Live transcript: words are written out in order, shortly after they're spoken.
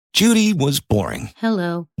Judy was boring.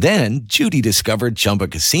 Hello. Then Judy discovered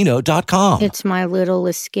ChumbaCasino.com. It's my little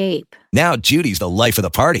escape. Now Judy's the life of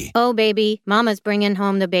the party. Oh, baby, mama's bringing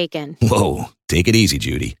home the bacon. Whoa, take it easy,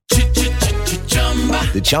 Judy.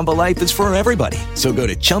 The Chumba life is for everybody. So go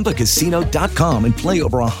to ChumbaCasino.com and play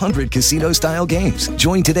over 100 casino-style games.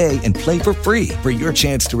 Join today and play for free for your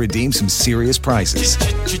chance to redeem some serious prizes.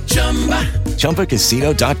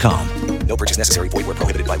 ChumbaCasino.com. No purchase necessary. Void where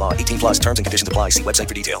prohibited by law. 18 plus terms and conditions apply. See website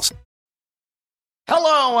for details.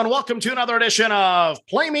 Hello, and welcome to another edition of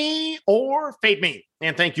Play Me or Fade Me.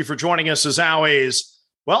 And thank you for joining us as always.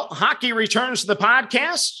 Well, hockey returns to the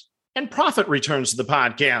podcast and profit returns to the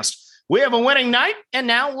podcast. We have a winning night, and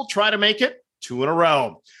now we'll try to make it 2 in a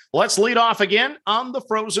row. Let's lead off again on the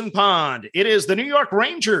frozen pond. It is the New York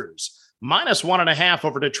Rangers, -1.5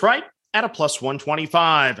 over Detroit at a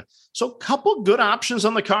 +125. So a couple good options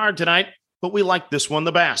on the card tonight, but we like this one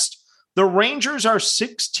the best. The Rangers are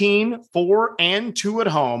 16-4-2 at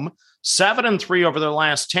home, 7-3 over their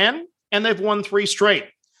last 10, and they've won 3 straight.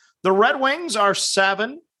 The Red Wings are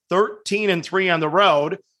 7-13-3 on the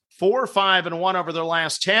road, 4-5-1 over their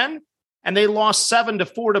last 10, and they lost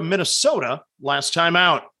 7-4 to Minnesota last time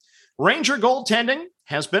out. Ranger goaltending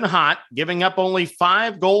has been hot, giving up only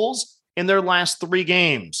 5 goals in their last 3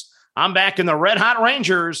 games. I'm back in the Red Hot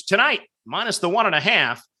Rangers tonight, minus the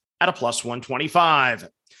 1.5 at a +125.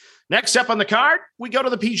 Next up on the card, we go to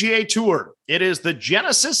the PGA Tour. It is the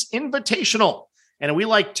Genesis Invitational, and we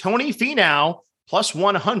like Tony Finau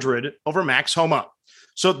 +100 over Max Homa.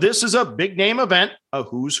 So this is a big name event, a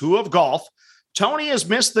who's who of golf. Tony has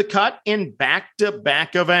missed the cut in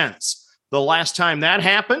back-to-back events. The last time that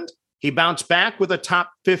happened, he bounced back with a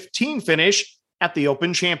top 15 finish at the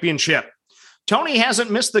Open Championship. Tony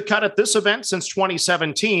hasn't missed the cut at this event since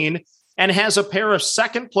 2017 and has a pair of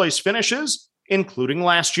second-place finishes, including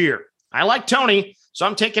last year. I like Tony, so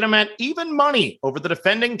I'm taking him at even money over the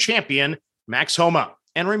defending champion, Max Homa.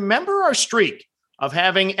 And remember our streak of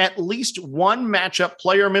having at least one matchup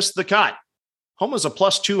player miss the cut. Homa's a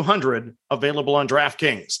 +200 available on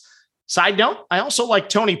DraftKings. Side note, I also like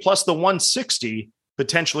Tony plus the 160,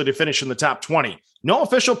 potentially to finish in the top 20. No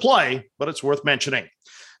official play, but it's worth mentioning.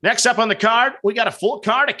 Next up on the card, we got a full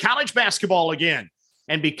card of college basketball again.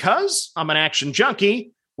 And because I'm an action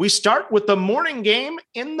junkie, we start with the morning game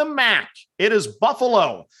in the MAC. It is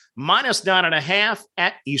Buffalo, -9.5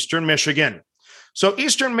 at Eastern Michigan. So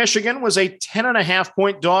Eastern Michigan was a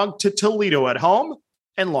 10.5-point dog to Toledo at home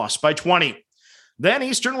and lost by 20. Then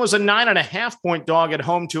Eastern was a 9.5-point dog at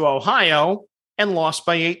home to Ohio and lost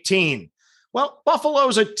by 18. Well,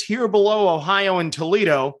 Buffalo's a tier below Ohio and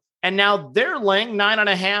Toledo, and now they're laying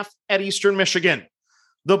 9.5 at Eastern Michigan.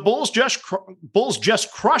 The Bulls just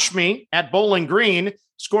crushed me at Bowling Green,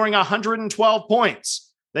 scoring 112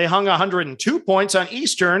 points. They hung 102 points on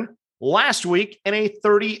Eastern last week in a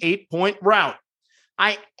 38-point rout.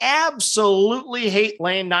 I absolutely hate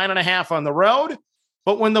laying 9.5 on the road,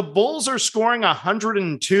 but when the Bulls are scoring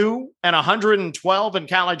 102 and 112 in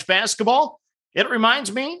college basketball, it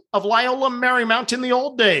reminds me of Loyola Marymount in the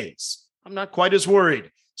old days. I'm not quite as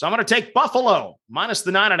worried. So I'm going to take Buffalo minus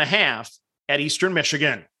the 9.5 at Eastern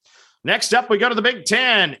Michigan. Next up, we go to the Big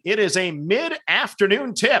Ten. It is a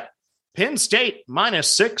mid-afternoon tip. Penn State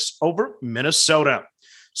 -6 over Minnesota.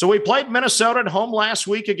 So we played Minnesota at home last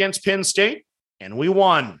week against Penn State, and we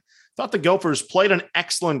won. Thought the Gophers played an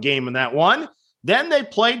excellent game in that one. Then they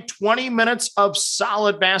played 20 minutes of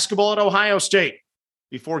solid basketball at Ohio State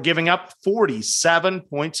before giving up 47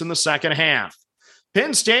 points in the second half.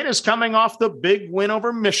 Penn State is coming off the big win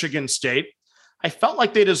over Michigan State. I felt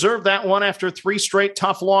like they deserved that one after 3 straight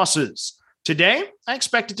tough losses. Today, I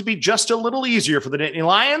expect it to be just a little easier for the Nittany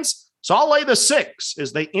Lions, so I'll lay the 6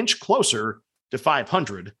 as they inch closer to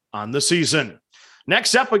 500 on the season.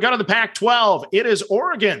 Next up, we go to the Pac-12. It is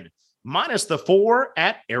Oregon minus the 4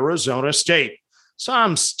 at Arizona State. So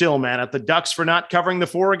I'm still mad at the Ducks for not covering the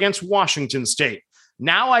 4 against Washington State.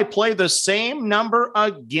 Now I play the same number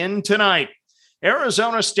again tonight.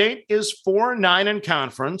 Arizona State is 4-9 in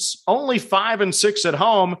conference, only 5-6 at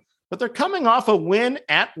home, but they're coming off a win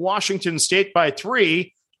at Washington State by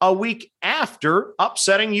 3 a week after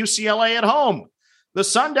upsetting UCLA at home. The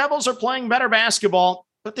Sun Devils are playing better basketball,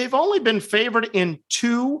 but they've only been favored in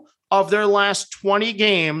 2 of their last 20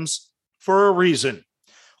 games for a reason.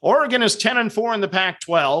 Oregon is 10-4 in the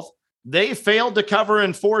Pac-12. They failed to cover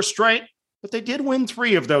in 4 straight, but they did win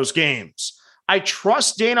 3 of those games. I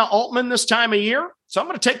trust Dana Altman this time of year, so I'm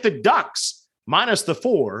going to take the Ducks minus the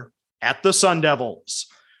 4 at the Sun Devils.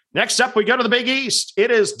 Next up, we go to the Big East.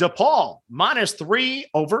 It is DePaul minus 3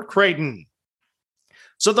 over Creighton.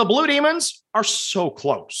 So the Blue Demons are so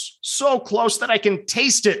close that I can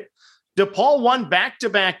taste it. DePaul won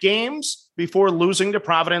back-to-back games before losing to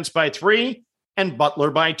Providence by 3 and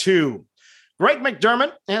Butler by 2. Greg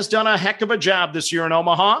McDermott has done a heck of a job this year in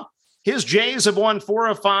Omaha. His Jays have won 4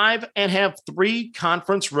 of 5 and have 3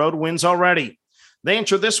 conference road wins already. They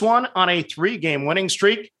enter this one on a 3-game winning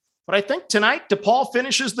streak, but I think tonight DePaul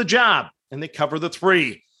finishes the job and they cover the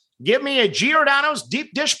 3. Give me a Giordano's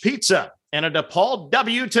deep dish pizza and a DePaul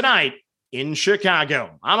W tonight in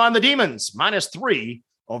Chicago. I'm on the Demons, -3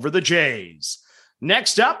 over the Jays.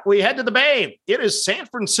 Next up, we head to the Bay. It is San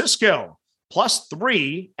Francisco,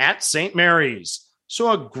 +3 at St. Mary's. So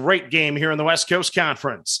a great game here in the West Coast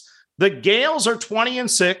Conference. The Gales are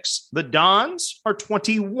 20-6. The Dons are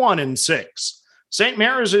 21-6. St.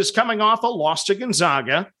 Mary's is coming off a loss to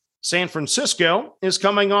Gonzaga. San Francisco is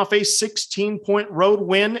coming off a 16-point road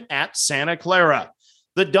win at Santa Clara.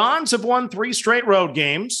 The Dons have won 3 straight road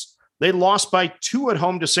games. They lost by 2 at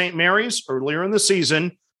home to St. Mary's earlier in the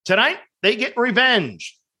season. Tonight, they get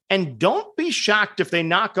revenge. And don't be shocked if they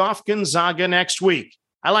knock off Gonzaga next week.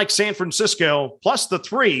 I like San Francisco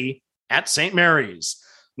 +3 at St. Mary's.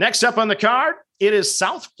 Next up on the card, it is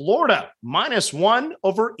South Florida, -1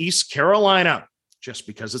 over East Carolina, just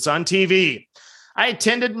because it's on TV. I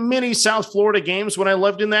attended many South Florida games when I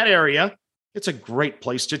lived in that area. It's a great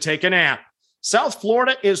place to take a nap. South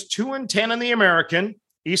Florida is 2-10 in the American.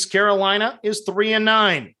 East Carolina is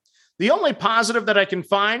 3-9. The only positive that I can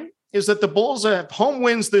find is that the Bulls have home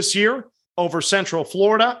wins this year over Central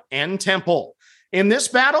Florida and Temple. In this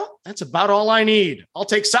battle, that's about all I need. I'll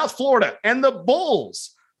take South Florida and the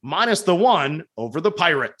Bulls -1 over the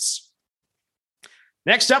Pirates.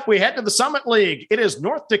 Next up, we head to the Summit League. It is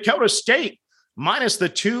North Dakota State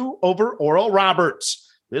 -2 over Oral Roberts.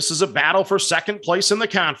 This is a battle for second place in the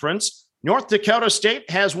conference. North Dakota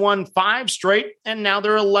State has won 5 straight, and now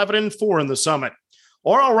they're 11-4 in the Summit.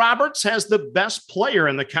 Oral Roberts has the best player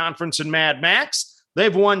in the conference in Mad Max.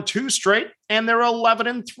 They've won 2 straight, and they're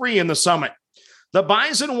 11-3 in the Summit. The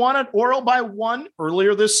Bison won at Oral by 1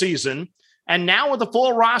 earlier this season, and now with a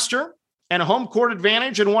full roster and a home court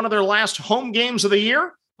advantage in one of their last home games of the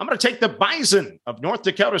year, I'm going to take the Bison of North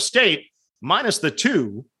Dakota State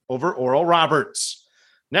 -2 over Oral Roberts.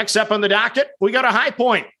 Next up on the docket, we got a High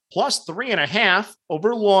Point +3.5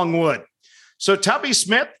 over Longwood. So Tubby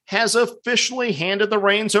Smith has officially handed the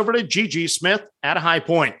reins over to Gigi Smith at High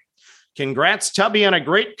Point. Congrats, Tubby, on a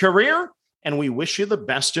great career, and we wish you the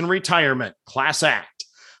best in retirement. Class act.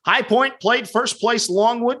 High Point played first place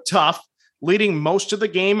Longwood tough, leading most of the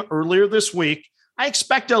game earlier this week. I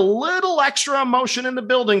expect a little extra emotion in the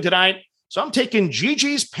building tonight, so I'm taking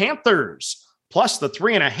Gigi's Panthers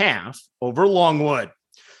 +3.5 over Longwood.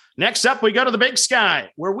 Next up, we go to the Big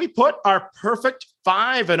Sky, where we put our perfect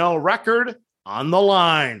 5-0 record on the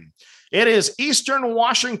line. It is Eastern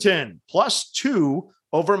Washington +2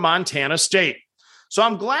 over Montana State. So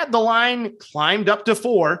I'm glad the line climbed up to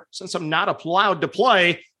 4 since I'm not allowed to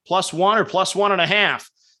play +1 or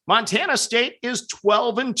 +1.5. Montana State is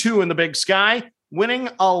 12-2 in the Big Sky, winning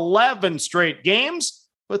 11 straight games,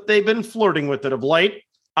 but they've been flirting with it of late.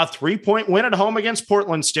 A 3-point win at home against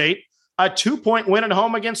Portland State, a 2-point win at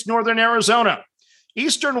home against Northern Arizona.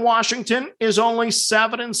 Eastern Washington is only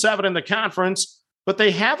 7-7 in the conference, but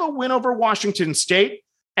they have a win over Washington State,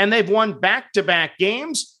 and they've won back-to-back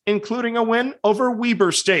games, including a win over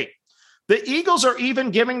Weber State. The Eagles are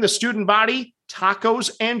even giving the student body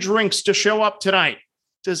tacos and drinks to show up tonight.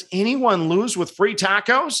 Does anyone lose with free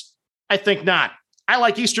tacos? I think not. I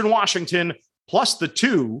like Eastern Washington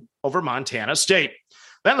 +2 over Montana State.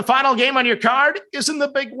 Then the final game on your card is in the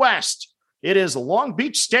Big West. It is Long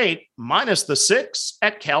Beach State -6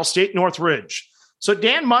 at Cal State Northridge. So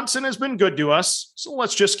Dan Munson has been good to us, so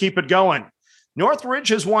let's just keep it going. Northridge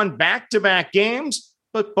has won back-to-back games,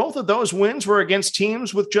 but both of those wins were against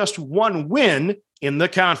teams with just 1 win in the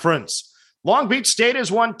conference. Long Beach State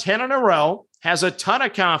has won 10 in a row, has a ton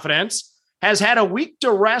of confidence, has had a week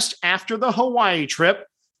to rest after the Hawaii trip.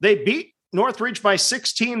 They beat Northridge by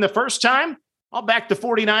 16 the first time. I'll back the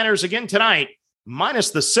 49ers again tonight,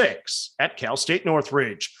 -6 at Cal State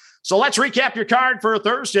Northridge. So let's recap your card for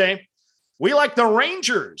Thursday. We like the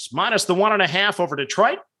Rangers -1.5 over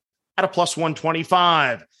Detroit at a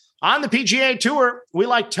 +125. On the PGA Tour, we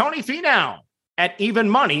like Tony Finau at even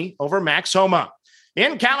money over Max Homa.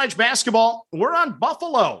 In college basketball, we're on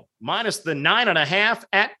Buffalo -9.5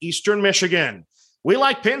 at Eastern Michigan. We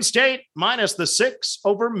like Penn State -6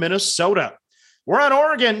 over Minnesota. We're on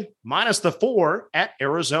Oregon -4 at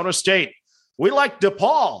Arizona State. We like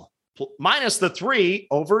DePaul -3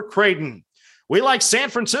 over Creighton. We like San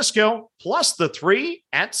Francisco +3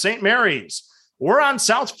 at St. Mary's. We're on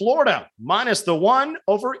South Florida, minus the 1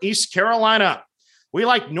 over East Carolina. We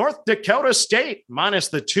like North Dakota State, minus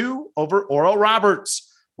the 2 over Oral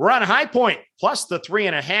Roberts. We're on High Point, plus the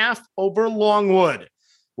 3.5 over Longwood.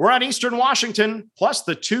 We're on Eastern Washington, plus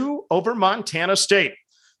the 2 over Montana State.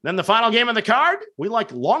 Then the final game on the card, we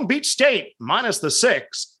like Long Beach State, minus the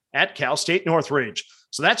 6 at Cal State Northridge.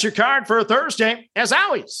 So that's your card for Thursday. As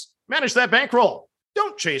always, manage that bankroll.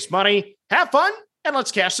 Don't chase money. Have fun, and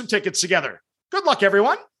let's cash some tickets together. Good luck,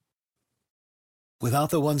 everyone. Without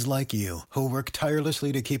the ones like you, who work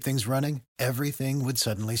tirelessly to keep things running, everything would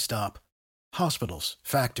suddenly stop. Hospitals,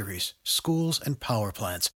 factories, schools, and power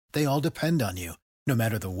plants, they all depend on you. No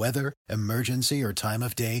matter the weather, emergency, or time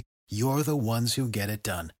of day, you're the ones who get it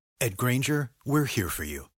done. At Grainger, we're here for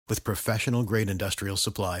you with professional-grade industrial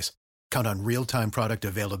supplies. Count on real-time product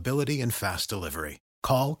availability and fast delivery.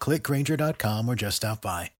 Call, click Grainger.com, or just stop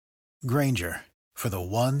by. Grainger, for the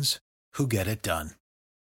ones who get it done.